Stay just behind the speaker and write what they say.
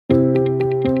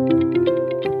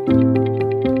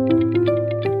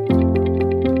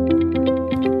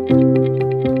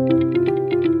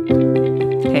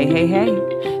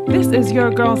is your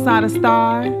girl, Sada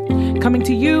Star, coming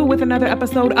to you with another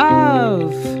episode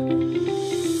of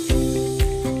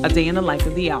A Day in the Life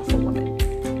of the Alpha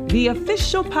Woman, the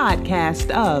official podcast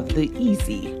of the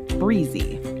Easy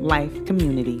Breezy Life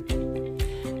Community.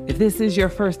 If this is your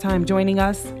first time joining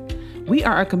us, we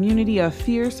are a community of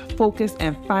fierce, focused,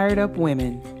 and fired up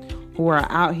women who are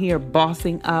out here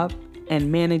bossing up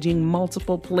and managing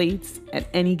multiple plates at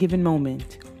any given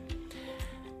moment.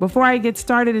 Before I get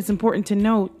started, it's important to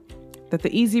note that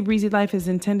the Easy Breezy Life is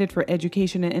intended for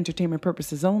education and entertainment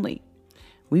purposes only.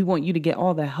 We want you to get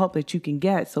all the help that you can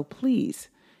get, so please,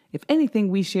 if anything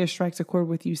we share strikes a chord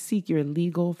with you, seek your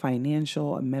legal,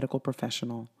 financial, and medical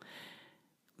professional.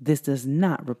 This does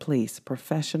not replace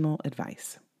professional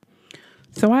advice.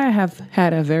 So I have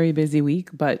had a very busy week,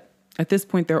 but at this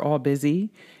point they're all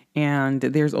busy, and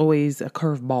there's always a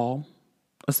curveball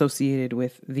associated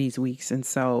with these weeks, and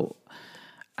so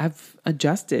I've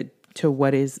adjusted to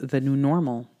what is the new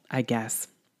normal, I guess.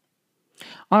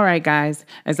 All right, guys,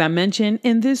 as I mentioned,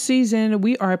 in this season,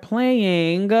 we are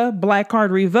playing Black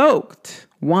Card Revoked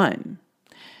 1.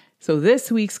 So this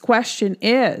week's question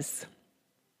is,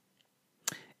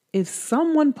 if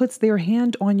someone puts their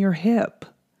hand on your hip,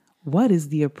 what is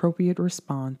the appropriate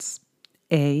response?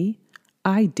 A,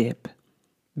 I dip.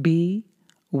 B,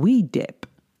 we dip.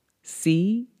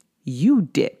 C, you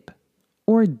dip.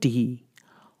 Or D,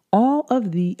 all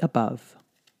of the above.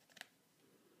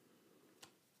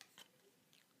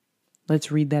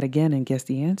 Let's read that again and guess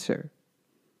the answer.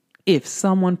 If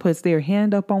someone puts their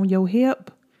hand up on your hip,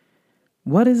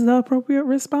 what is the appropriate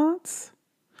response?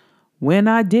 When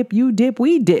I dip, you dip,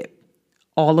 we dip.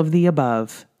 All of the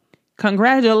above.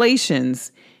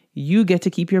 Congratulations. You get to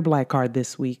keep your black card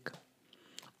this week.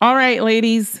 All right,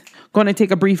 ladies, going to take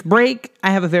a brief break.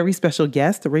 I have a very special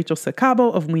guest, Rachel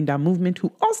Sakabo of Mwinda Movement,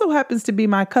 who also happens to be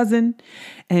my cousin,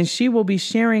 and she will be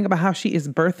sharing about how she is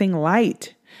birthing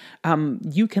light.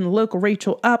 You can look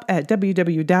Rachel up at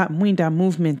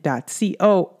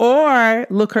www.mwindamovement.co or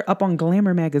look her up on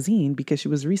Glamour magazine because she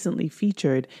was recently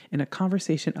featured in a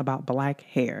conversation about black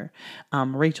hair.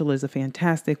 Rachel is a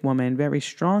fantastic woman, very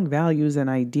strong values and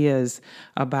ideas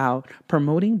about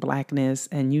promoting blackness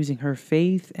and using her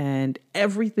faith and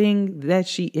everything that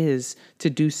she is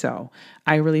to do so.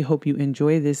 I really hope you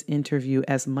enjoy this interview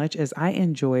as much as I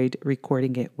enjoyed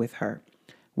recording it with her.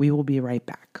 We will be right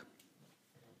back.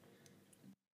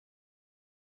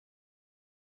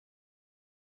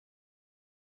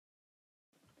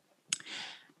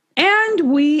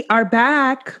 And we are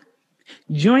back.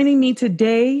 Joining me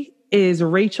today is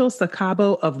Rachel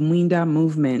Sakabo of Mwinda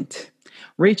Movement.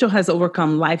 Rachel has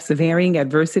overcome life's varying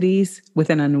adversities with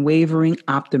an unwavering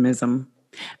optimism.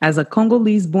 As a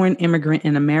Congolese-born immigrant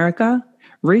in America,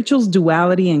 Rachel's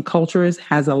duality in cultures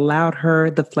has allowed her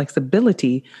the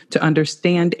flexibility to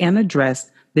understand and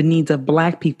address the needs of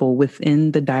Black people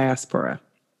within the diaspora.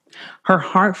 Her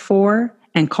heart for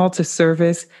and call to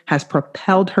service has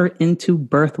propelled her into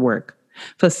birth work,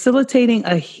 facilitating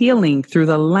a healing through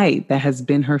the light that has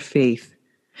been her faith.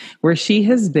 Where she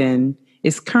has been,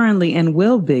 is currently and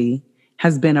will be,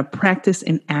 has been a practice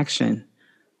in action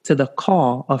to the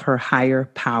call of her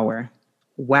higher power.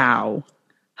 Wow.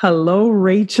 Hello,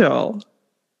 Rachel.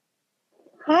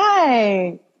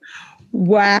 Hi.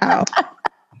 Wow.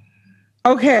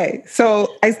 Okay,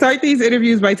 so I start these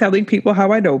interviews by telling people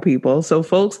how I know people. So,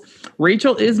 folks,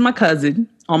 Rachel is my cousin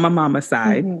on my mama's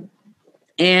side. Mm-hmm.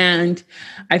 And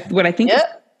what I think is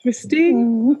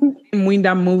interesting in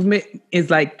Mwinda Movement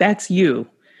is like, that's you.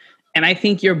 And I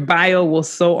think your bio was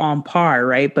so on par,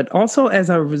 right? But also as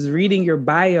I was reading your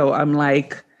bio, I'm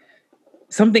like,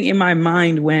 something in my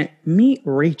mind went, meet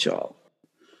Rachel.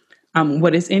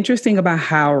 What is interesting about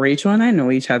how Rachel and I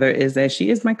know each other is that she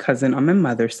is my cousin on my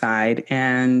mother's side.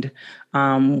 And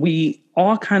we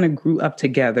all kind of grew up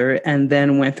together and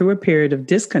then went through a period of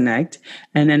disconnect.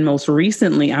 And then most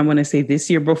recently, I want to say this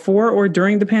year before or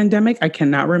during the pandemic, I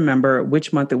cannot remember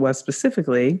which month it was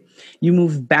specifically, you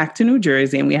moved back to New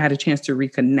Jersey and we had a chance to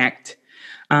reconnect,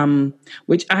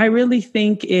 which I really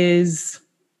think is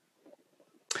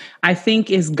God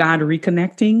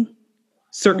reconnecting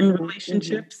certain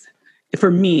relationships. For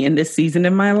me in this season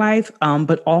of my life,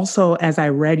 but also as I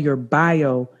read your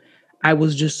bio, I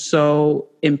was just so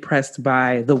impressed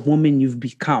by the woman you've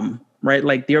become, right?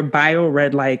 Like your bio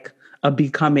read like a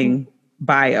becoming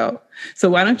bio. So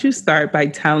why don't you start by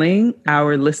telling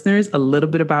our listeners a little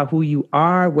bit about who you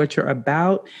are, what you're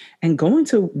about, and go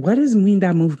into what is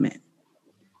Mwinda Movement?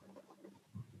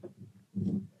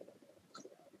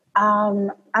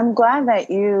 I'm glad that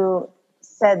you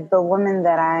said, the woman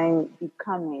that I'm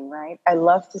becoming, right? I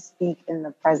love to speak in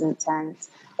the present tense.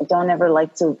 I don't ever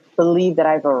like to believe that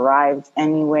I've arrived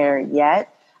anywhere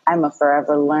yet. I'm a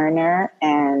forever learner.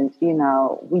 And,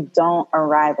 we don't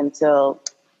arrive until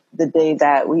the day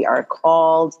that we are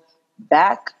called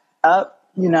back up,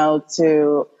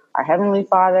 to our Heavenly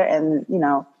Father. And,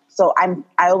 so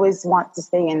I always want to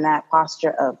stay in that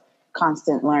posture of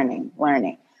constant learning.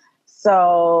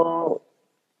 So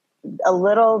a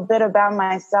little bit about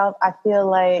myself, I feel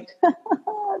like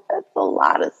that's a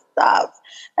lot of stuff.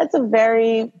 That's a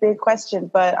very big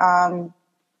question, but I'm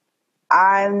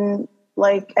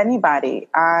like anybody.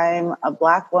 I'm a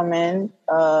Black woman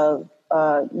of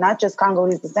not just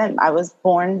Congolese descent. I was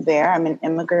born there. I'm an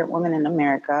immigrant woman in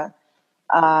America,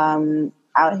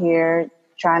 out here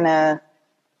trying to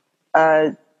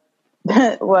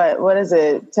what is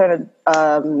it? Trying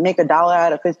to make $1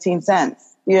 out of 15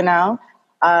 cents,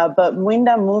 But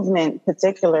Mwinda movement in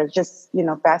particular, just,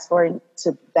 fast forward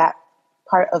to that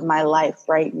part of my life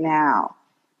right now,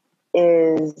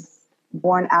 is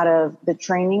born out of the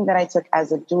training that I took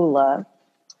as a doula,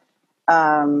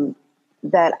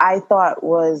 that I thought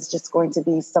was just going to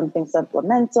be something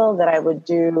supplemental that I would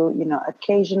do,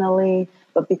 occasionally.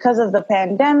 But because of the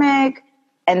pandemic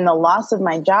and the loss of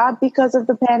my job because of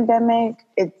the pandemic,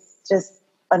 it's just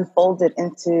unfolded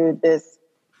into this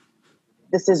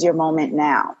is your moment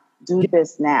now. Do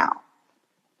this now.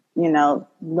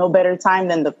 No better time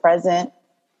than the present,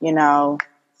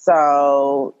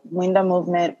 So Mwinda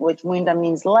movement, which Mwinda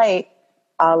means light,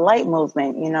 light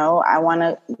movement,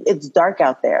 it's dark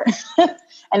out there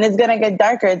and it's going to get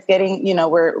darker. It's getting,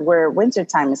 where winter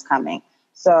time is coming.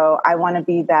 So I want to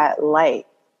be that light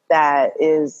that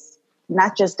is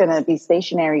not just going to be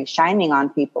stationary, shining on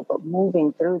people, but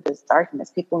moving through this darkness.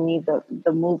 People need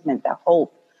the movement, the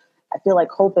hope. I feel like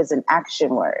hope is an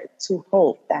action word, to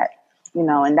hope that,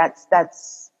 and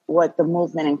that's what the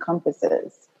movement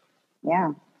encompasses.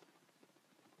 Yeah.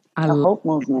 Hope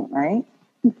movement, right?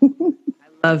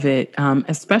 Love it.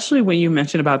 Especially when you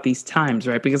mentioned about these times,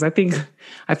 right? Because I think,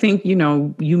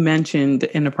 you mentioned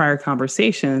in a prior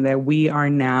conversation that we are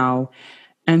now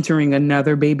entering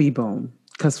another baby boom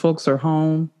because folks are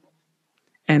home.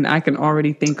 And I can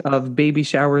already think of baby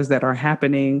showers that are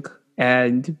happening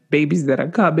and babies that are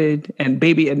coming and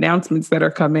baby announcements that are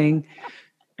coming.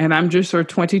 And I'm just sure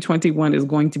 2021 is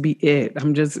going to be it.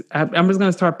 I'm just going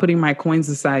to start putting my coins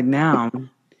aside now.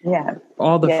 Yeah.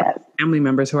 All the family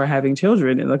members who are having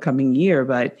children in the coming year.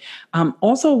 But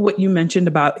also what you mentioned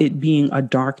about it being a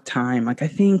dark time. Like, I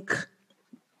think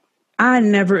I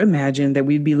never imagined that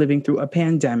we'd be living through a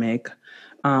pandemic,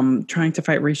 trying to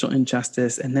fight racial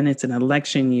injustice. And then it's an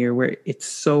election year where it's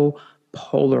so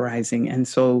polarizing. And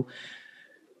so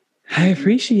I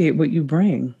appreciate what you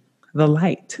bring, the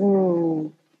light.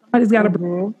 Somebody's got to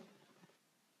bring,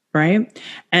 right?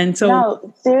 And so,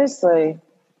 no, seriously.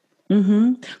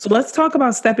 So let's talk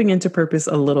about stepping into purpose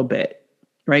a little bit,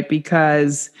 right?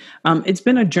 Because it's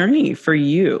been a journey for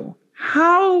you.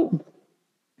 How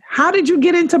did you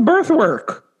get into birth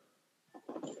work?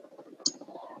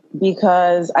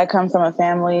 Because I come from a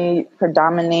family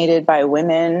predominated by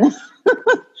women,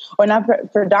 or not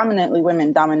predominantly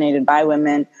women, dominated by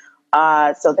women.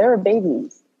 So there were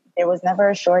babies. There was never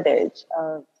a shortage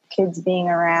of kids being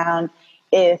around.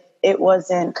 If it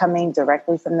wasn't coming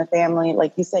directly from the family,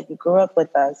 like you said, you grew up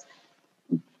with us,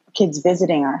 kids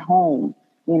visiting our home.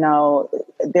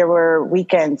 There were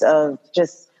weekends of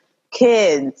just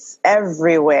kids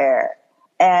everywhere.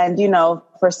 And,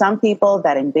 for some people,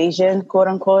 that invasion, quote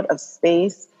unquote, of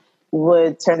space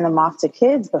would turn them off to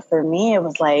kids. But for me, it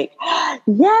was like,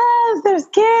 yes, there's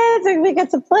kids and we get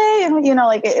to play. And,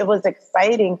 it was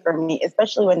exciting for me,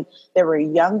 especially when there were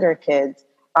younger kids.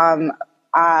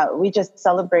 We just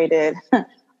celebrated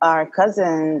our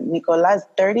cousin Nicola's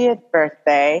 30th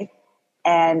birthday,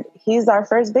 and he's our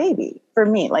first baby for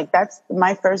me. Like, that's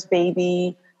my first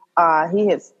baby.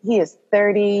 He is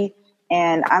 30,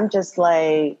 and I'm just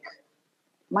like,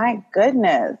 my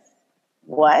goodness,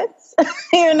 what?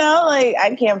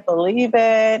 I can't believe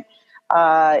it.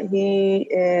 He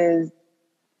is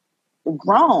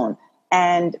grown,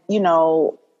 and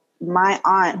my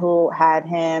aunt who had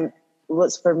him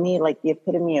was for me like the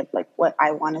epitome of like what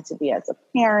I wanted to be as a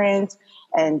parent,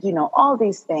 and all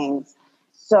these things.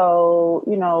 So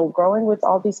growing with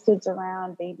all these kids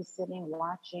around, babysitting,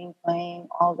 watching, playing,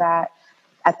 all that.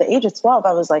 At the age of 12,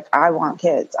 I was like, I want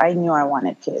kids. I knew I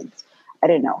wanted kids. I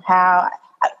didn't know how.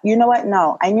 You know what?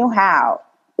 No, I knew how.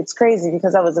 It's crazy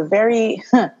because I was a very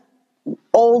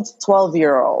old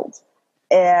 12-year-old,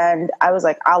 and I was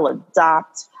like, I'll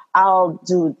adopt. I'll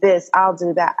do this, I'll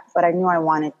do that. But I knew I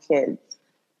wanted kids.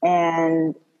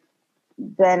 And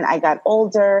then I got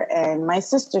older and my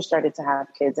sister started to have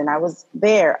kids, and I was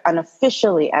there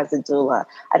unofficially as a doula.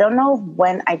 I don't know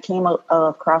when I came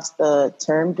across the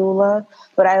term doula,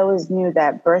 but I always knew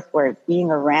that birth work, being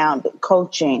around,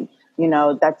 coaching,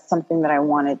 that's something that I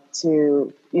wanted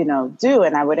to, do.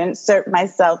 And I would insert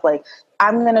myself like,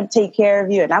 I'm going to take care of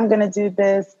you and I'm going to do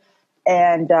this.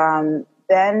 And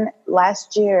then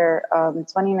last year,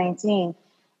 2019,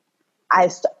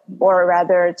 or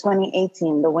rather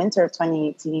 2018, the winter of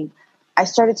 2018, I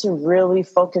started to really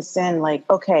focus in like,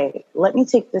 okay, let me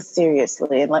take this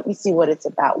seriously and let me see what it's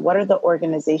about. What are the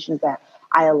organizations that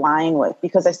I align with?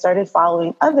 Because I started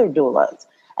following other doulas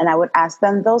and I would ask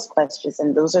them those questions,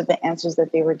 and those are the answers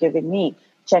that they were giving me.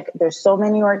 There's so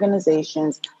many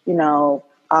organizations,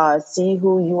 see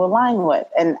who you align with.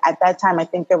 And at that time, I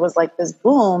think there was like this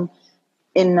boom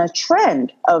in the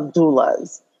trend of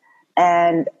doulas.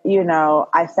 And,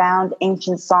 I found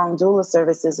Ancient Song Doula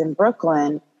Services in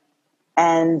Brooklyn.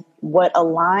 And what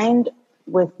aligned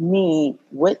with me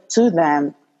to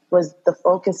them was the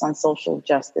focus on social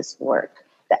justice work,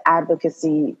 the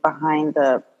advocacy behind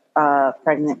the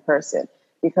pregnant person.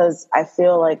 Because I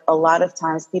feel like a lot of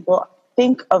times people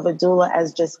think of a doula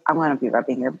as just, I'm going to be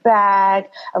rubbing your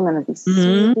back, I'm going to be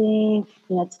soothing,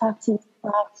 talk to you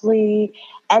softly.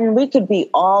 And we could be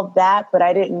all that, but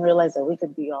I didn't realize that we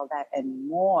could be all that and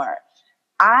more.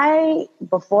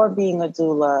 Before being a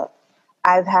doula,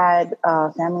 I've had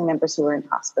family members who were in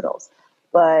hospitals,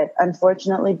 but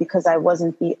unfortunately, because I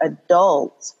wasn't the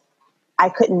adult, I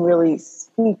couldn't really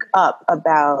speak up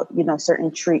about,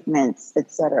 certain treatments,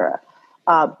 etc.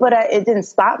 But it didn't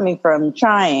stop me from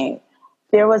trying.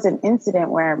 There was an incident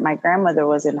where my grandmother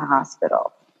was in the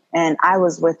hospital, and I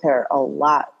was with her a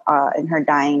lot in her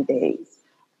dying days.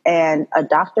 And a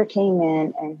doctor came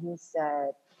in and he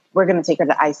said, we're going to take her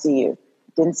to ICU.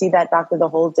 Didn't see that doctor the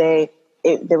whole day.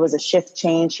 There was a shift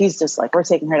change. He's just like, we're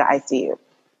taking her to ICU.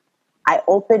 I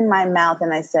opened my mouth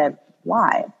and I said,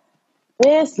 why?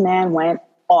 This man went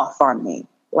off on me.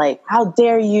 Like, how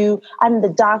dare you? I'm the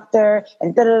doctor.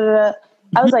 And da da da.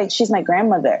 I was like, she's my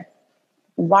grandmother.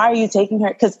 Why are you taking her?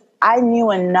 Because I knew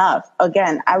enough.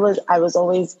 Again, I was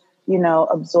always,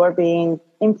 absorbing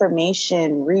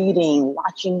information, reading,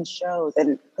 watching shows,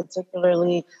 and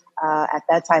particularly at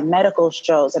that time, medical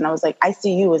shows. And I was like,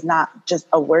 ICU is not just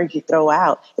a word you throw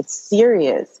out. It's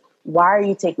serious. Why are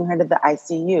you taking her to the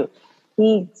ICU?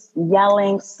 He's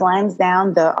yelling, slams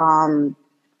down the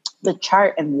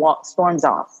chart and storms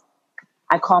off.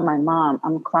 I call my mom.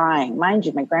 I'm crying. Mind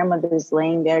you, my grandmother's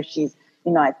laying there. She's,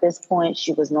 at this point,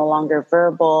 she was no longer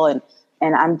verbal.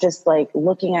 And I'm just like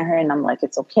looking at her and I'm like,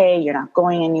 it's okay. You're not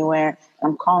going anywhere.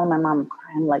 And I'm calling my mom. I'm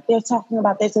crying. Like, they're taking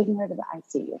her to the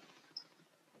ICU.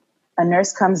 A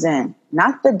nurse comes in,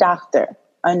 not the doctor.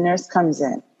 A nurse comes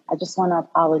in. I just want to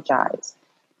apologize.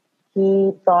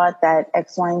 He thought that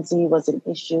X, Y, and Z was an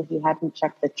issue. He hadn't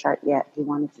checked the chart yet. He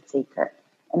wanted to take her.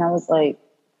 And I was like,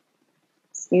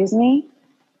 excuse me?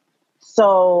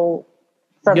 So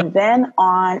from then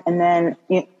on, and then,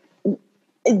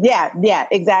 yeah,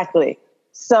 exactly.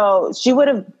 So she would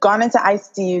have gone into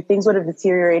ICU. Things would have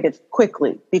deteriorated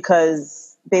quickly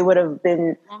because they would have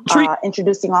been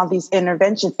introducing all these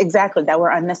interventions, exactly, that were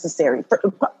unnecessary,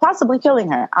 possibly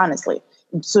killing her, honestly,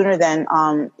 sooner than,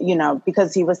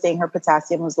 because he was saying her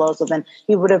potassium was low. So then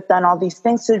he would have done all these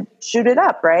things to shoot it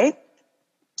up, right?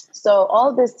 So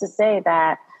all this to say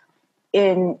that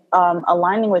in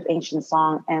aligning with Ancient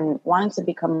Song and wanting to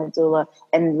become a doula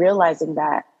and realizing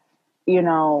that,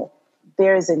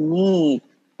 there's a need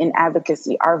in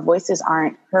advocacy. Our voices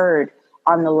aren't heard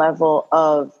on the level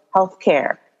of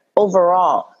healthcare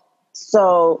overall.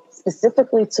 So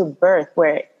specifically to birth,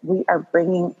 where we are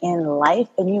bringing in life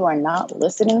and you are not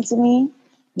listening to me,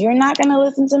 you're not going to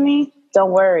listen to me.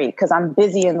 Don't worry, because I'm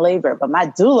busy in labor, but my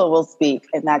doula will speak,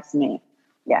 and that's me.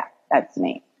 Yeah, that's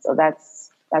me. So that's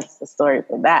the story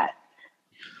for that.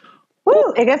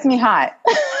 Woo, it gets me hot.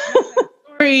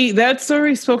 That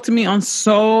story spoke to me on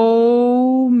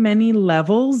so many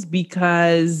levels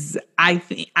because I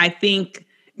think,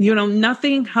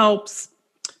 nothing helps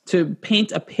to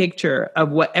paint a picture of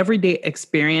what everyday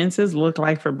experiences look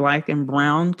like for Black and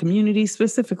Brown communities,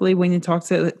 specifically when you talk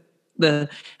to the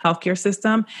healthcare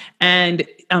system. And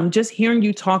just hearing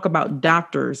you talk about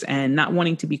doctors and not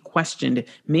wanting to be questioned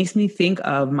makes me think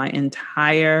of my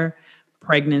entire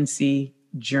pregnancy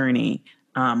journey.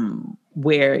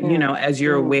 Where, as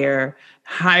you're aware,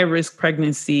 high-risk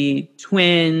pregnancy,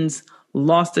 twins,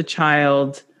 lost a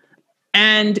child,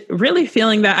 and really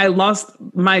feeling that I lost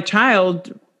my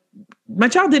child. My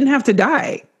child didn't have to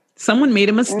die. Someone made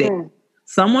a mistake.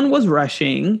 someone was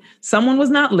rushing, someone was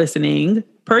not listening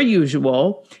per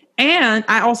usual. And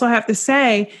I also have to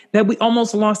say that we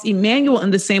almost lost Emmanuel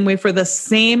in the same way for the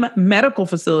same medical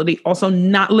facility, also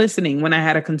not listening when I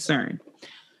had a concern.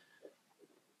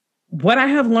 What I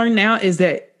have learned now is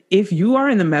that if you are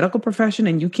in the medical profession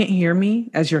and you can't hear me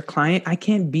as your client, I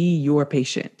can't be your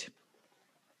patient.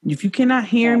 If you cannot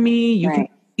hear me, you can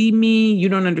see me, you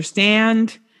don't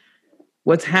understand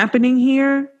what's happening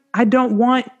here, I don't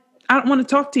want to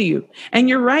talk to you. And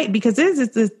you're right, because there's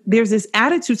this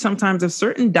attitude sometimes of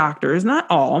certain doctors, not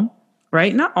all,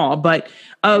 right? Not all, but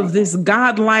of this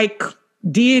godlike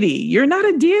deity. You're not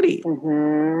a deity.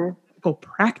 Go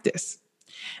practice.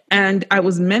 And I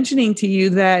was mentioning to you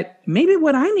that maybe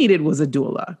what I needed was a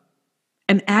doula,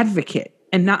 an advocate,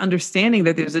 and not understanding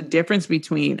that there's a difference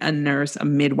between a nurse, a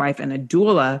midwife, and a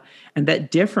doula. And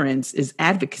that difference is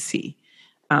advocacy.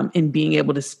 In being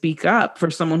able to speak up for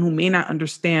someone who may not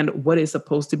understand what is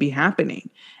supposed to be happening.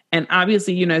 And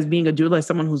obviously, as being a doula, as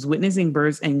someone who's witnessing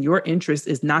births, and your interest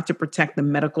is not to protect the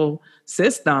medical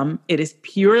system, it is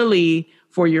purely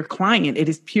for your client. It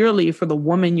is purely for the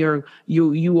woman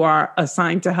you are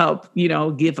assigned to help,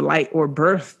 give light or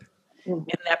birth in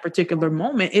that particular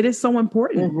moment. It is so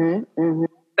important.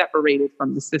 Separated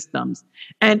from the systems,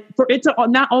 and for it to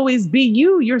not always be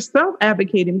you yourself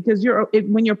advocating, because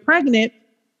when you're pregnant,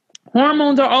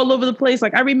 hormones are all over the place.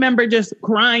 Like I remember just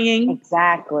crying.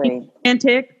 Exactly.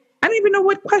 Frantic. I didn't even know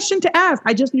what question to ask.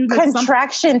 I just knew that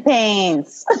contraction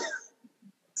pains.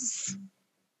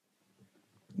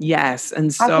 Yes.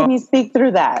 And so how can you speak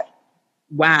through that?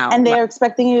 Wow. And they're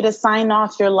expecting you to sign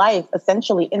off your life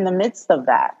essentially in the midst of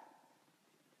that.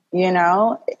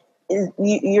 I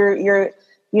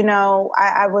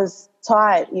was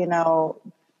taught,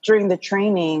 during the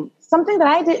training, something that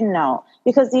I didn't know,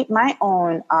 because my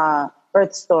own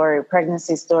birth story,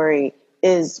 pregnancy story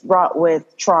is wrought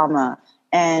with trauma.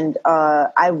 And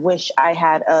I wish I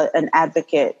had an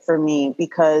advocate for me,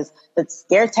 because the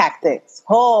scare tactics,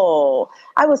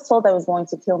 I was told I was going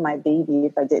to kill my baby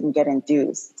if I didn't get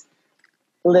induced.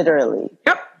 Literally.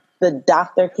 Yep. The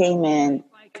doctor came in,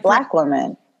 Black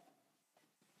woman.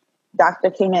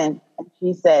 Doctor came in and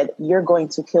she said, "You're going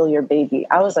to kill your baby."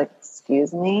 I was like,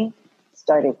 "Excuse me?"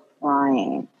 Started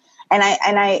crying. And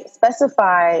I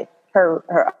specify her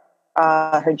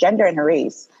gender and her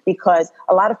race, because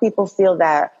a lot of people feel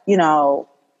that,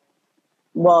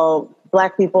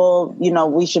 Black people,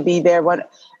 we should be there.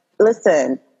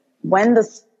 Listen, when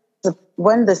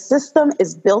the system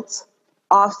is built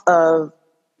off of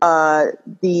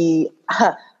the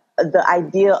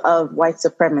idea of white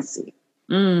supremacy,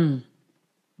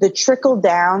 the trickle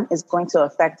down is going to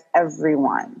affect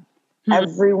everyone.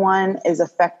 Everyone is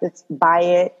affected by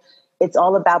it. It's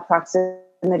all about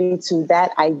proximity to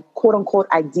that quote unquote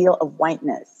ideal of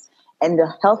whiteness. And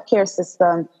the healthcare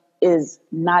system is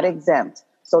not exempt.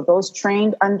 So those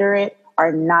trained under it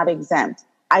are not exempt.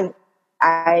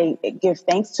 I give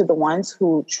thanks to the ones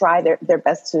who try their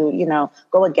best to,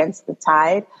 go against the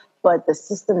tide, but the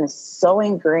system is so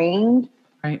ingrained.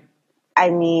 Right. I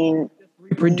mean,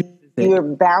 you're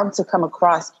bound to come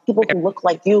across people who look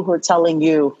like you, who are telling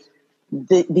you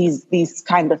these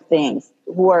kind of things,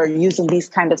 who are using these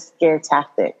kind of scare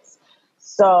tactics.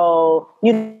 So,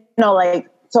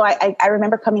 so I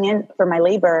remember coming in for my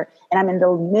labor, and I'm in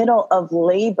the middle of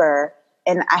labor,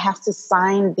 and I have to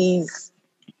sign this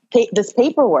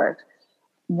paperwork.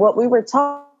 What we were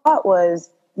taught was,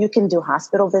 you can do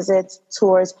hospital visits,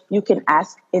 tours. You can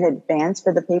ask in advance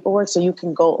for the paperwork so you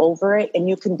can go over it, and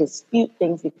you can dispute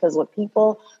things, because what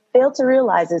people fail to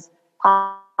realize is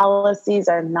policies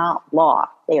are not law.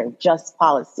 They are just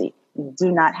policy. You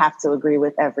do not have to agree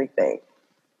with everything.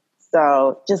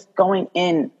 So just going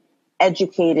in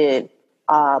educated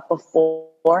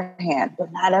beforehand,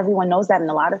 but not everyone knows that. And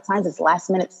a lot of times it's last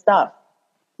minute stuff,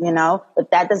 but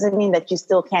that doesn't mean that you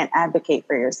still can't advocate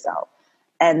for yourself.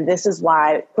 And this is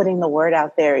why putting the word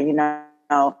out there,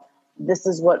 this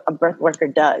is what a birth worker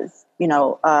does,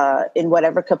 in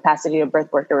whatever capacity a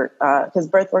birth worker, because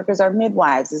birth workers are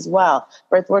midwives as well.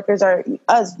 Birth workers are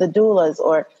us, the doulas,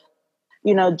 or,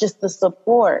 just the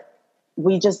support.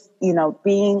 We just,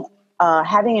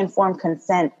 having informed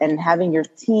consent and having your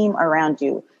team around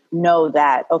you know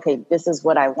that, okay, this is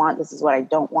what I want, this is what I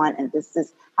don't want, and this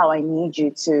is how I need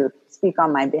you to speak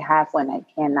on my behalf when I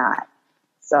cannot.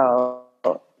 So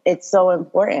it's so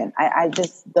important. I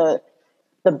just, the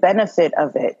benefit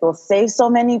of it will save so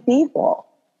many people.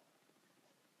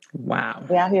 Wow.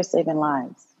 We're out here saving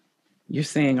lives. You're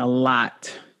saying a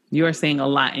lot. You are saying a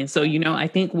lot. And so, I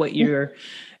think what you're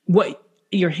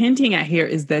hinting at here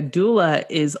is that doula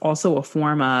is also a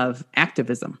form of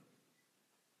activism.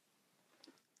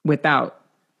 without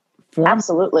form.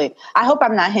 Absolutely. I hope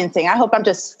I'm not hinting. I hope I'm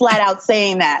just flat out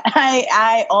saying that.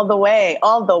 I all the way.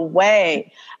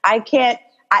 I can't,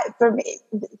 for me,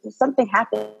 something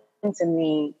happened to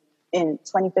me in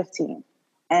 2015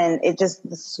 and it just,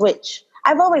 the switch.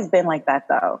 I've always been like that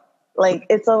though. Like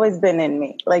it's always been in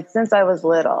me. Like since I was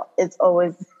little, it's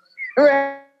always,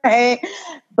 right?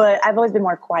 But I've always been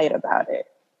more quiet about it.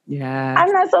 Yeah.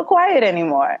 I'm not so quiet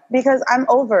anymore because I'm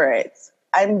over it.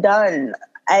 I'm done.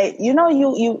 Life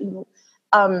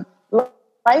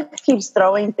keeps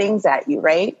throwing things at you,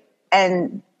 right?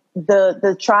 And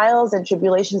the trials and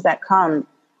tribulations that come,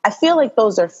 I feel like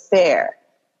those are fair.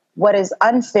 What is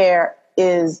unfair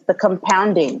is the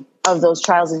compounding of those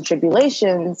trials and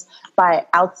tribulations by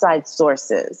outside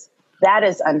sources. That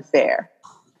is unfair.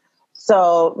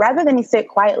 So rather than me sit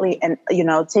quietly and,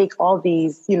 take all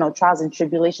these, trials and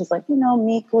tribulations, like,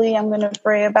 meekly, I'm going to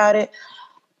pray about it.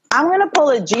 I'm going to pull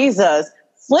a Jesus,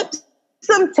 flip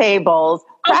some tables,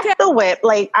 crack the whip.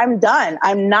 Like, I'm done.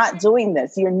 I'm not doing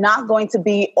this. You're not going to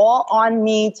be all on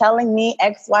me, telling me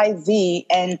X, Y, Z,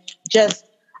 and just,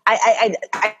 I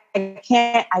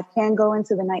can't go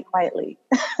into the night quietly.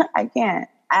 I can't.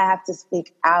 I have to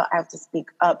speak out. I have to speak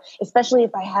up, especially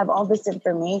if I have all this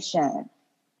information.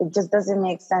 It just doesn't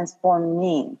make sense for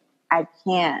me. I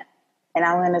can't. And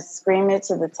I'm going to scream it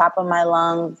to the top of my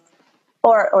lungs.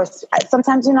 Or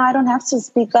sometimes, I don't have to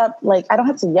speak up. Like, I don't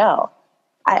have to yell.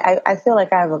 I feel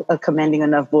like I have a commanding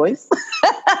enough voice.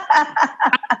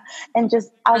 And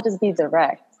I'll just be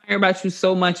direct. What I hear about you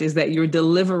so much is that your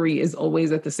delivery is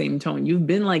always at the same tone. You've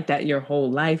been like that your whole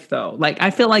life, though. Like,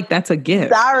 I feel like that's a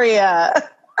gift. Daria.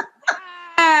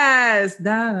 Yes.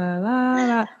 Da, da,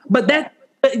 da, da.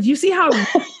 But you see how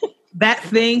that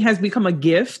thing has become a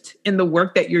gift in the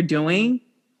work that you're doing?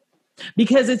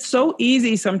 Because it's so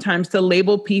easy sometimes to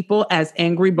label people as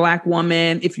angry Black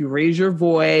woman. If you raise your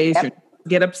voice, Yep. or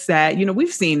get upset.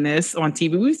 We've seen this on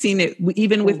TV. We've seen it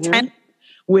even with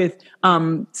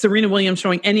Serena Williams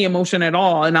showing any emotion at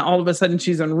all. And all of a sudden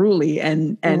she's unruly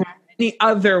and many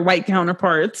other white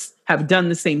counterparts have done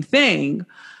the same thing.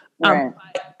 Right.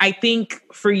 I think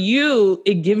for you,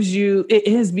 it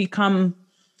has become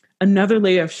another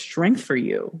layer of strength for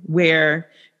you where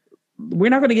we're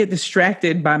not going to get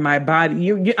distracted by my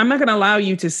body. I'm not going to allow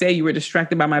you to say you were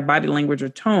distracted by my body language or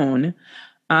tone.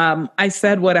 I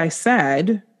said what I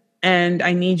said, and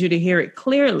I need you to hear it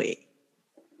clearly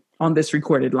on this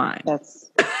recorded line.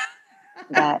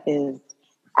 That is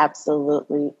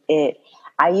absolutely it.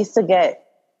 I used to get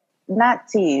not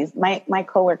teased. My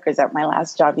coworkers at my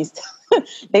last job used to,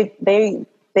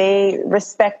 they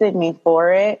respected me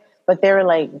for it, but they were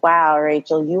like, "Wow,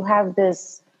 Rachel, you have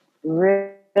this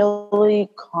really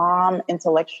calm,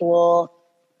 intellectual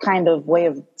kind of way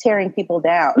of tearing people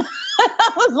down."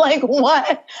 I was like,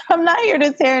 "What? I'm not here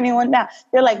to tear anyone down."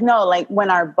 They're like, "No, like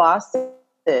when our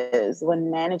bosses,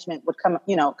 when management would come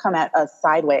at us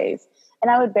sideways," and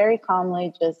I would very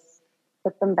calmly just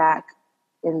put them back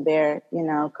in their,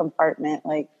 compartment.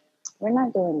 Like, we're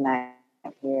not doing that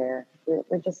here.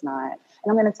 We're just not. And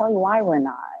I'm going to tell you why we're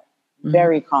not.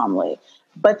 Very calmly.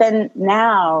 But then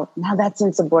now that's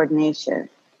insubordination,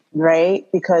 right?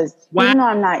 Because even though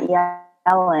I'm not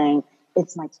yelling,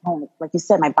 it's my tone. Like you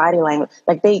said, my body language.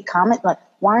 Like they comment, like,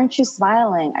 "Why aren't you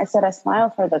smiling?" I said, "I smile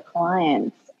for the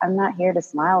clients. I'm not here to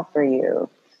smile for you."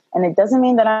 And it doesn't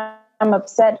mean that I'm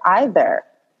upset either.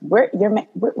 We're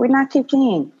not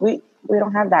kicking. We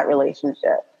don't have that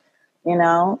relationship.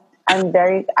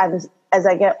 As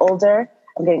I get older,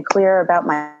 I'm getting clearer about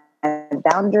my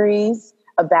boundaries,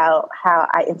 about how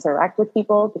I interact with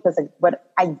people, because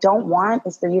what I don't want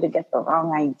is for you to get the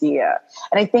wrong idea.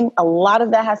 And I think a lot of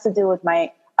that has to do with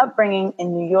my upbringing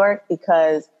in New York,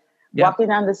 because walking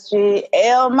down the street,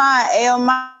 "Ayo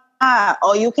ma,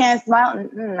 oh, you can't smile?"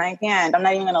 I can't. I'm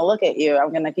not even going to look at you. I'm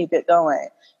going to keep it going.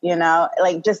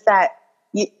 Like just that.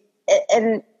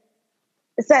 And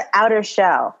it's that outer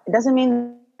shell. It doesn't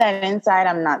mean that inside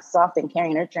I'm not soft and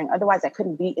caring and nurturing. Otherwise, I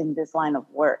couldn't be in this line of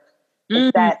work.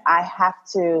 It's that I have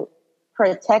to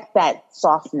protect that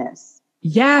softness.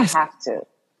 Yes. I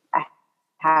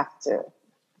have to.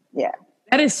 Yeah.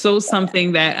 That is so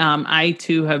something that I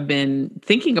too have been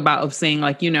thinking about, of saying,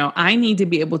 like, I need to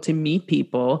be able to meet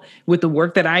people with the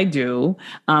work that I do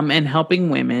and helping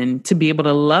women to be able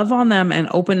to love on them and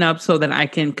open up so that I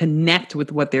can connect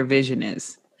with what their vision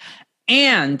is.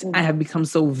 And I have become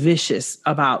so vicious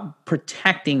about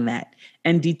protecting that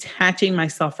and detaching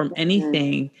myself from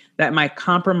anything that might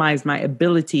compromise my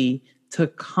ability to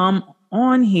come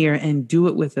on here and do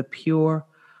it with a pure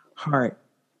heart.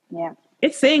 Yeah.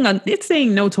 It's saying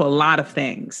no to a lot of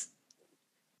things.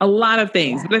 A lot of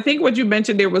things. Yeah. But I think what you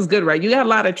mentioned there was good, right? You got a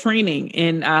lot of training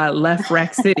in Left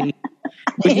Rack City.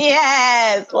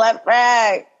 Yes, Left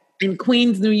Rack. In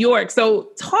Queens, New York. So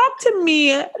talk to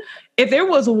me, if there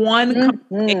was one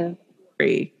coming,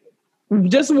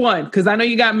 just one, because I know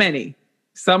you got many,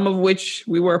 some of which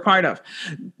we were a part of.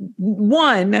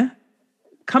 One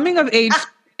coming of age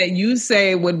that you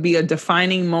say would be a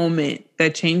defining moment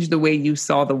that changed the way you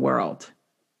saw the world.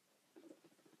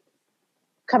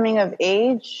 Coming of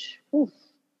age? Oof.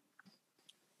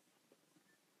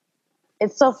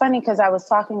 It's so funny because I was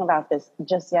talking about this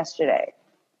just yesterday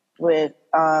with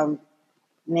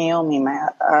Naomi, my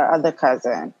other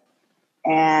cousin,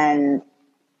 and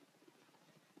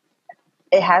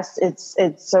it's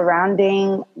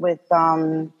surrounding with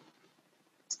the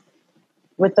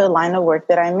line of work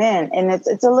that I'm in, and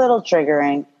it's a little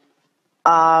triggering.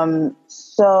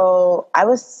 So I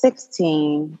was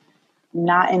 16,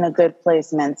 not in a good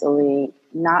place mentally,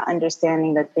 not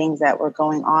understanding the things that were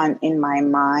going on in my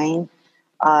mind,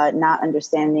 not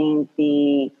understanding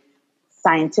the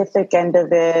scientific end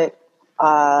of it,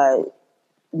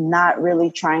 not really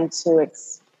trying to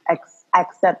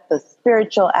accept the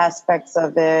spiritual aspects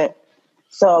of it.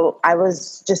 So I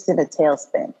was just in a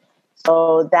tailspin.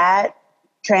 So that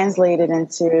translated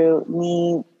into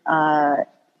me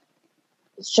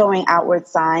showing outward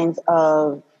signs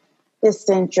of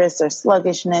disinterest or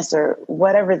sluggishness or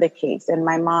whatever the case. And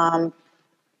my mom,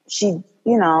 she,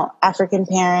 African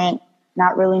parent,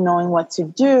 not really knowing what to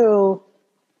do,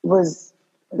 was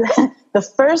the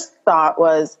first thought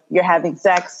was, you're having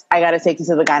sex, I got to take you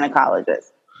to the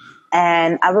gynecologist.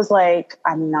 And I was like,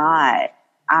 I'm not,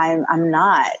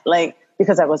 like,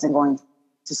 because I wasn't going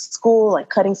to school, like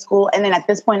cutting school. And then at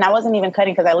this point, I wasn't even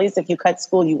cutting, because at least if you cut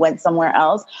school, you went somewhere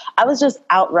else. I was just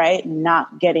outright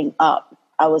not getting up.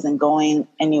 I wasn't going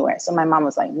anywhere. So my mom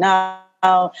was like, no,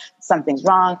 something's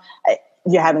wrong.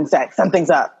 You're having sex. Something's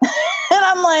up. And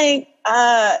I'm like,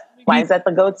 why is that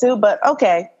the go-to? But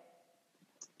okay.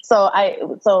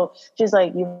 So she's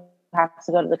like, you have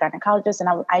to go to the gynecologist.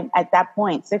 And I at that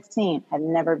point, 16, had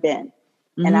never been.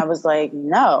 Mm-hmm. And I was like,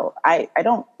 no, I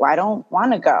don't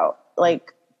want to go.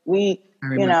 Like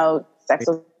sex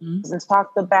wasn't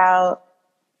talked about.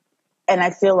 And I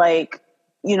feel like,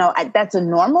 that's a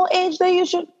normal age that you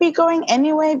should be going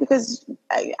anyway, because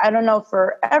I don't know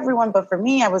for everyone, but for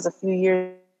me, I was a few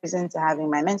years into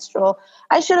having my menstrual.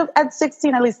 I should have at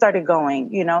 16 at least started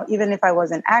going, even if I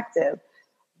wasn't active.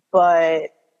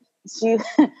 But she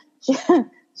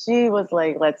was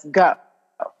like, let's go.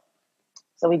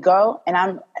 So we go, and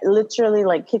I'm literally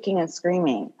like kicking and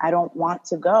screaming. I don't want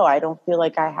to go. I don't feel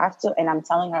like I have to. And I'm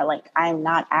telling her, like, I'm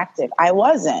not active. I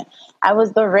wasn't. I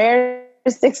was the rare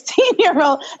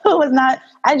 16-year-old who was not.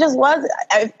 I just was.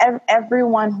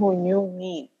 Everyone who knew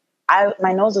me,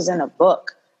 my nose was in a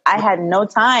book. I had no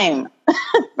time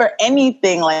for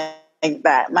anything like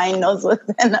that. My nose was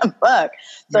in a book.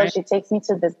 So right. She takes me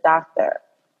to this doctor.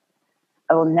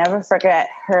 I will never forget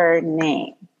her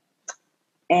name.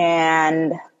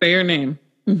 And say your name.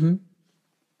 Mm-hmm.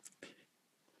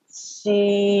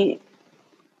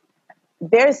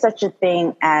 There's such a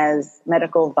thing as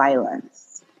medical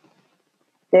violence.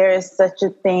 There is such a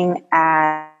thing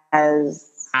as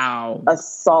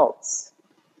assault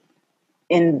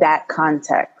in that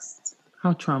context.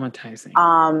 How traumatizing.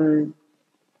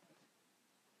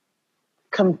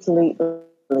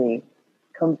 Completely.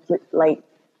 Like,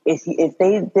 if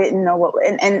they didn't know what,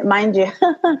 and mind you,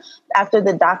 after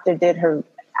the doctor did her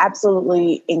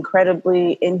absolutely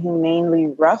incredibly inhumanely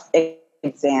rough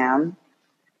exam,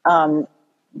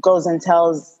 goes and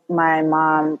tells my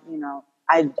mom,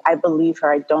 I believe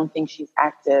her. I don't think she's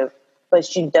active, but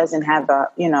she doesn't have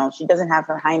she doesn't have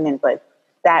her hymen, but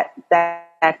that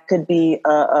could be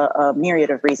a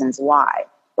myriad of reasons why.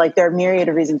 Like, there are myriad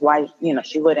of reasons why,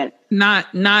 she wouldn't. Not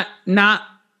an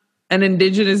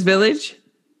indigenous village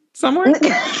somewhere?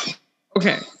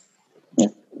 Okay.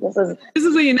 This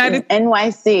is the United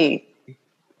NYC.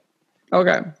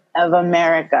 Okay. Of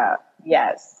America.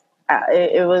 Yes.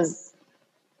 It was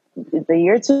the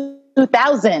year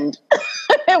 2000.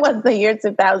 It was the year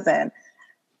 2000.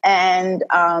 And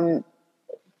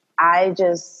I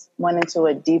just went into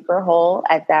a deeper hole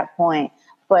at that point.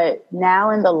 But now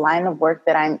in the line of work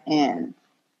that I'm in,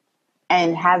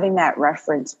 and having that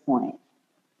reference point,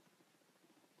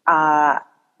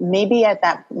 maybe at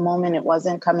that moment it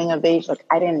wasn't coming of age. Like,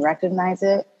 I didn't recognize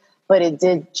it, but it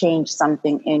did change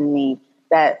something in me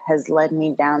that has led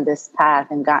me down this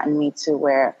path and gotten me to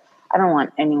where I don't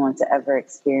want anyone to ever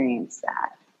experience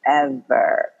that,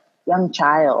 ever. Young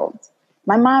child.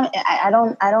 My mom, I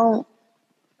don't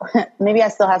maybe I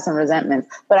still have some resentments,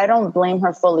 but I don't blame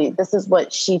her fully. This is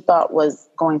what she thought was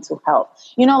going to help.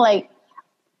 You know, like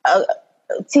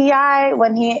T.I.,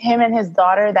 when him and his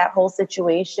daughter, that whole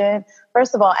situation,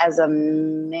 first of all, as a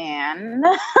man,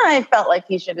 I felt like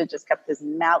he should have just kept his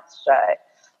mouth shut.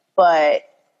 But,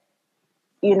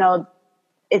 you know,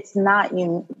 it's not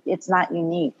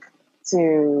unique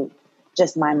to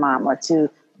just my mom or to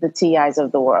the T.I.s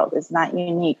of the world. It's not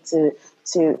unique to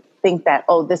think that,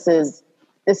 oh, this is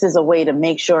a way to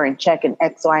make sure and check in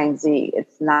X, Y, and Z.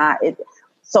 It's not.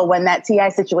 So when that T.I.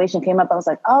 situation came up, I was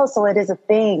like, oh, so it is a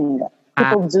thing.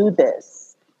 People do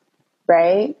this,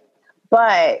 right?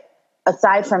 But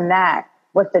aside from that,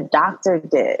 what the doctor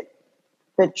did,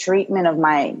 the treatment of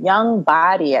my young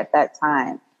body at that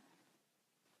time,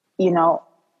 you know,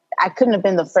 I couldn't have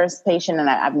been the first patient, and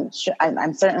I'm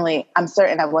certain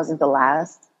I wasn't the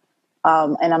last,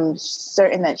 and I'm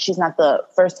certain that she's not the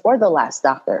first or the last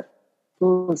doctor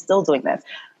who's still doing this.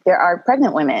 There are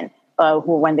pregnant women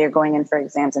who, when they're going in for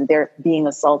exams and they're being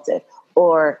assaulted,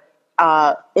 or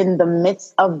in the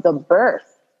midst of the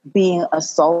birth being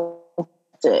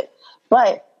assaulted.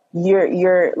 But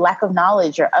your lack of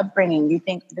knowledge, your upbringing, you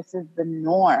think this is the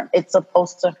norm. It's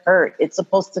supposed to hurt. It's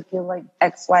supposed to feel like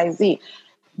X, Y, Z.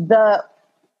 The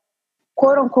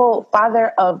quote unquote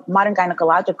father of modern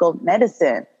gynecological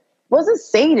medicine was a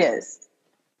sadist.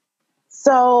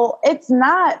 So it's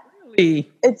not a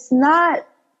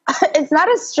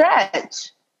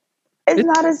stretch. It's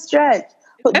not a stretch.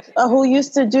 Who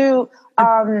used to do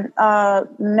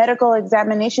medical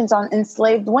examinations on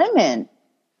enslaved women.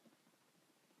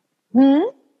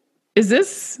 Is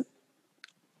this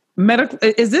medical?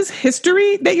 Is this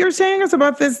history that you're saying us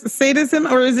about this sadism,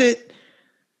 or is it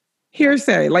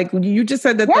hearsay? Like you just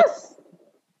said that. Yes.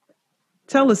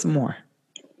 Tell us more.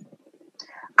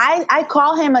 I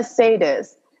call him a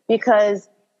sadist because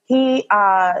he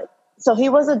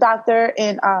was a doctor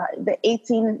in the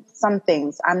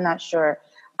 18-somethings. I'm not sure.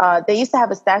 They used to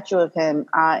have a statue of him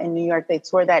in New York. They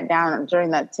tore that down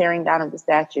during that tearing down of the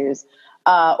statues,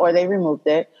 or they removed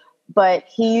it. But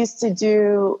he used to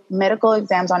do medical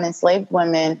exams on enslaved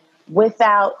women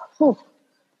without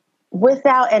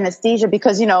anesthesia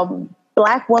because, you know,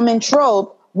 Black woman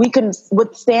trope, we can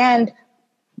withstand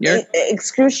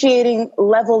excruciating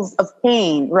levels of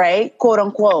pain, right? Quote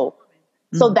unquote.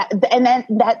 So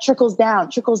that trickles down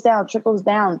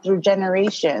through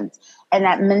generations. And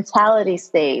that mentality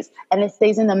stays, and it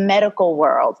stays in the medical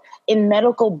world. In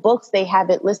medical books, they have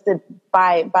it listed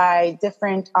by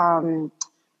different ethnicities.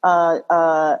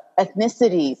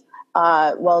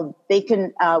 Well, they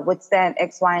can withstand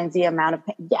X, Y, and Z amount of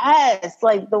pain. Yes,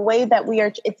 like the way that we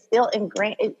are, it's still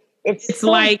ingrained. It's so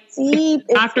like deep.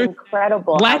 It's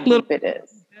incredible how deep it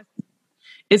is.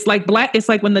 It's like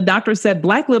when the doctor said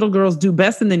Black little girls do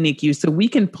best in the NICU, so we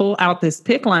can pull out this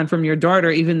PICC line from your daughter,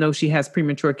 even though she has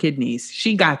premature kidneys.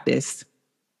 She got this.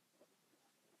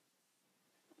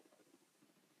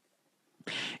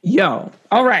 Yo,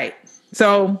 all right.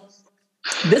 So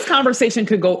this conversation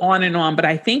could go on and on, but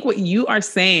I think what you are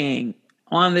saying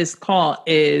on this call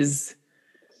is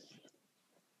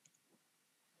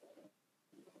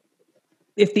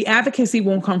if the advocacy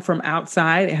won't come from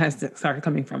outside, it has to start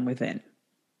coming from within.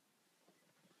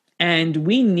 And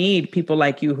we need people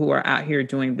like you who are out here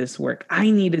doing this work.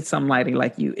 I needed somebody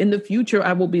like you. In the future,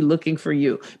 I will be looking for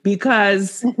you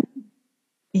because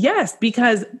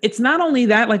it's not only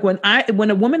that, like when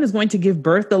a woman is going to give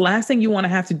birth, the last thing you want to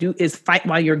have to do is fight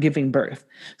while you're giving birth.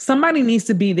 Somebody needs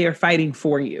to be there fighting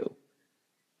for you.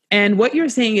 And what you're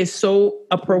saying is so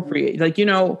appropriate. Like, you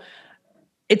know,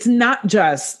 it's not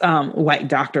just white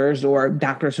doctors or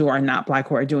doctors who are not Black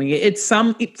who are doing it.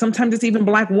 Sometimes it's even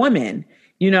Black women.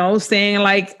 You know, saying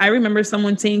like, I remember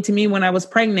someone saying to me when I was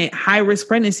pregnant, high risk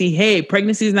pregnancy, hey,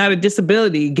 pregnancy is not a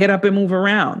disability. Get up and move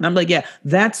around. And I'm like, yeah,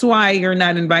 that's why you're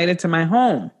not invited to my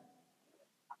home.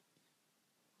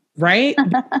 Right?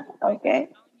 Okay.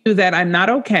 That I'm not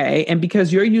okay. And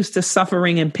because you're used to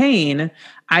suffering and pain,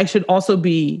 I should also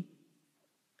be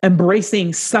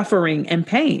embracing suffering and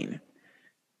pain.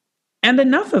 And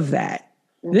enough of that.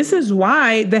 This is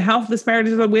why the health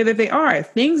disparities are the way that they are.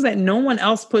 Things that no one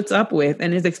else puts up with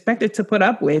and is expected to put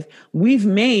up with, we've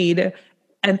made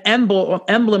an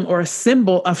emblem or a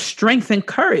symbol of strength and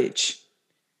courage,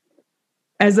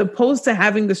 as opposed to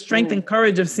having the strength and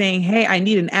courage of saying, hey, I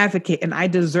need an advocate and I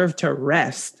deserve to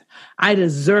rest. I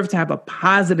deserve to have a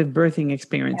positive birthing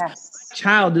experience. Yes. My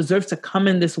child deserves to come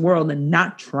in this world and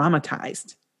not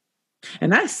traumatized.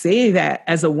 And I say that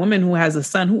as a woman who has a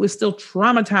son who is still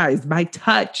traumatized by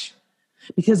touch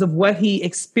because of what he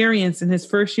experienced in his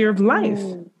first year of life.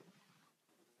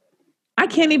 I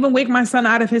can't even wake my son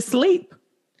out of his sleep.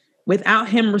 without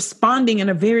him responding in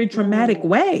a very traumatic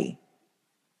way.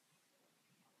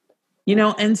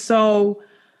 And so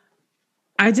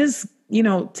I just,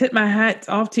 tip my hat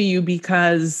off to you,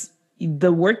 because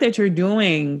the work that you're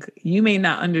doing, you may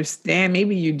not understand.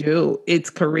 Maybe you do. It's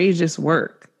courageous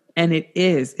work. And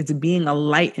it's being a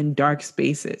light in dark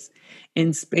spaces,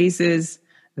 in spaces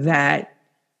that,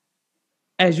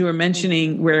 as you were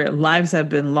mentioning, where lives have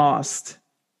been lost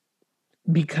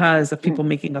because of people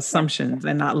making assumptions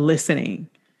and not listening,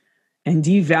 and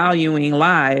devaluing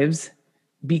lives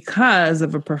because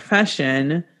of a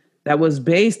profession that was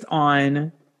based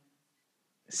on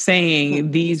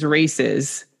saying these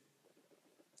races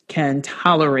can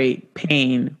tolerate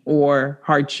pain or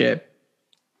hardship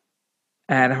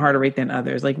at a harder rate than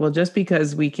others. Like, well, just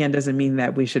because we can doesn't mean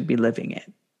that we should be living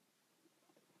it.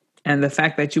 And the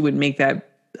fact that you would make that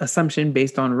assumption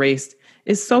based on race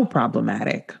is so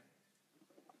problematic.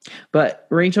 But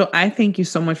Rachel, I thank you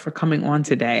so much for coming on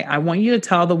today. I want you to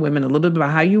tell the women a little bit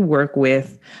about how you work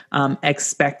with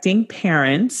expecting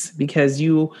parents, because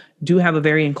you do have a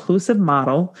very inclusive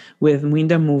model with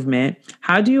Mwinda Movement.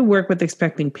 How do you work with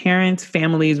expecting parents,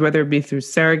 families, whether it be through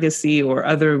surrogacy or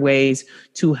other ways,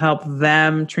 to help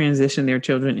them transition their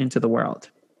children into the world?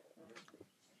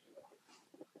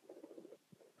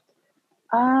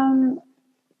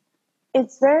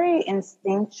 It's very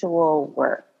instinctual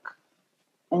work.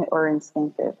 Or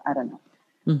instinctive, I don't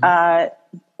know.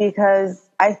 Because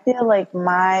I feel like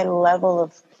my level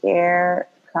of care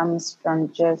comes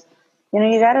from just,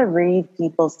 you got to read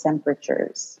people's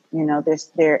temperatures,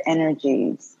 their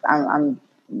energies.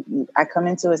 I come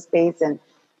into a space and,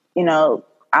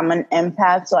 I'm an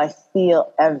empath, so I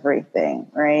feel everything,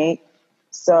 right?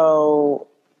 So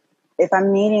if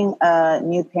I'm meeting a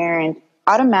new parent,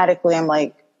 automatically I'm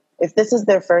like, if this is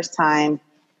their first time,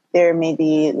 there may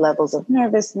be levels of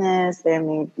nervousness, there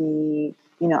may be,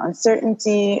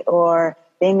 uncertainty, or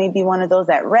they may be one of those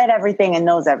that read everything and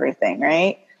knows everything,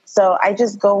 right? So I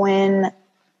just go in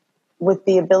with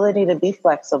the ability to be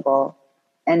flexible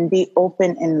and be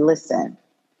open and listen.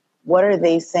 What are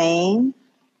they saying?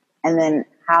 And then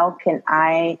how can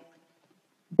I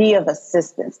be of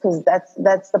assistance? Because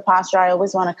that's the posture. I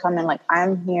always want to come in like,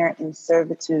 I'm here in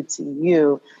servitude to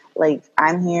you. Like,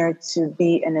 I'm here to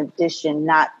be an addition,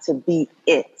 not to be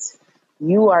it.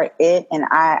 You are it, and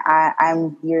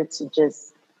I'm here to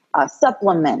just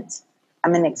supplement.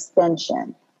 I'm an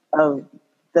extension of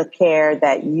the care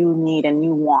that you need and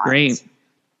you want. Great.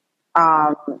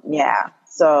 Yeah.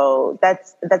 So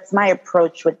that's my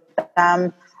approach with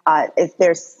them. If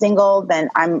they're single, then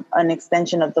I'm an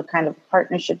extension of the kind of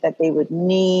partnership that they would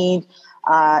need.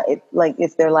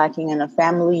 If they're lacking in a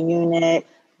family unit,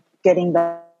 getting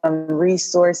them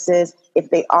resources. If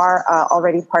they are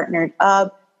already partnered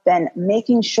up, then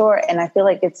making sure, and I feel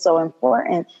like it's so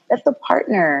important that the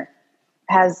partner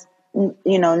has,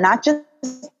 not just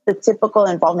the typical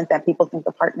involvement that people think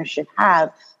the partner should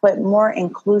have, but more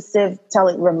inclusive,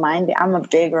 I'm a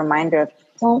big reminder of,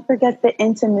 don't forget the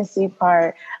intimacy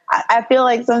part. I feel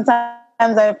like sometimes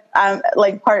I'm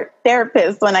like part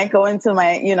therapist when I go into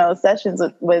my, sessions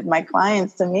with my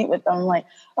clients to meet with them. I'm like,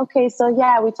 okay, so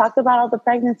yeah, we talked about all the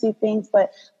pregnancy things,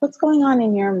 but what's going on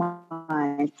in your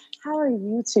mind? How are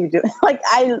you two doing?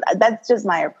 That's just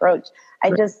my approach.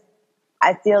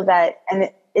 I feel that,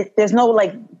 and there's no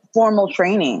like formal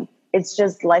training. It's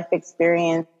just life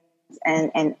experience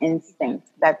and instinct.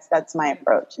 That's my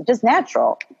approach. Just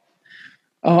natural.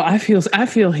 Oh, I feel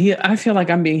like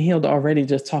I'm being healed already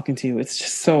just talking to you. It's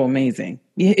just so amazing.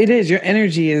 It is. Your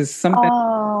energy is something.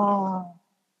 Oh.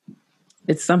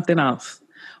 It's something else.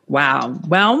 Wow.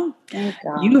 Well,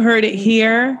 you heard it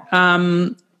here.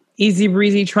 Easy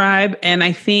Breezy Tribe. And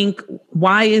I think,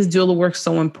 why is doula work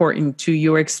so important to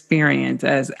your experience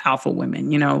as alpha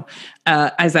women?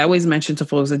 As I always mention to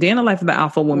folks, the day in the life of the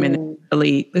alpha woman,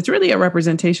 it's really a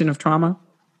representation of trauma.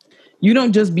 You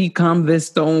don't just become this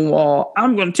stone wall,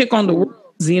 I'm going to take on the world,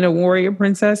 Xena warrior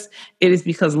princess. It is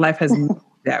because life has moved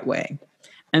that way.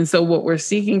 And so what we're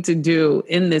seeking to do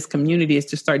in this community is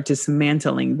to start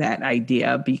dismantling that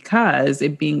idea, because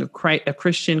it being a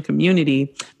Christian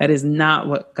community, that is not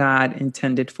what God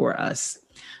intended for us.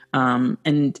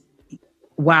 And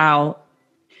while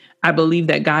I believe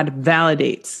that God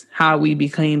validates how we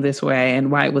became this way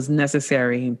and why it was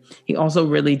necessary, he also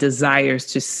really desires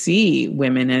to see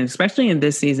women, and especially in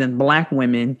this season, Black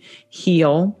women,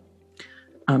 heal,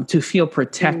 to feel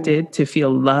protected, to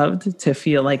feel loved, to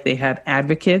feel like they have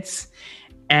advocates.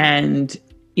 And,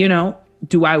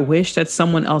 do I wish that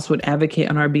someone else would advocate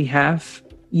on our behalf?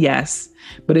 Yes.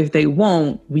 But if they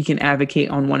won't, we can advocate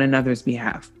on one another's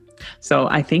behalf. So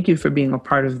I thank you for being a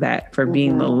part of that, for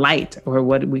being the light, or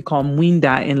what we call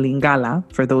Mwinda in Lingala,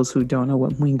 for those who don't know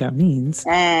what Mwinda means.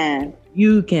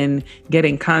 You can get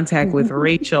in contact with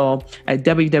Rachel at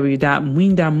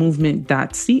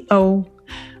www.mwindamovement.co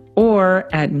or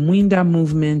at Mwinda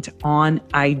Movement on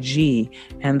IG.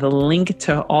 And the link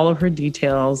to all of her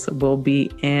details will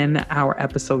be in our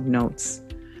episode notes.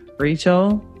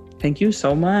 Rachel, thank you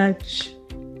so much.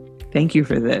 Thank you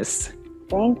for this.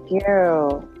 Thank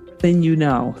you. Then you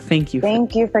know. Thank you.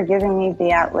 Thank you for giving me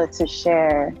the outlet to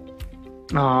share.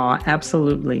 Oh,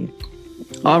 absolutely.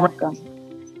 All right.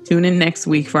 Tune in next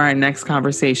week for our next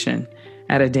conversation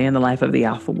at A Day in the Life of the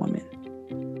Alpha Woman.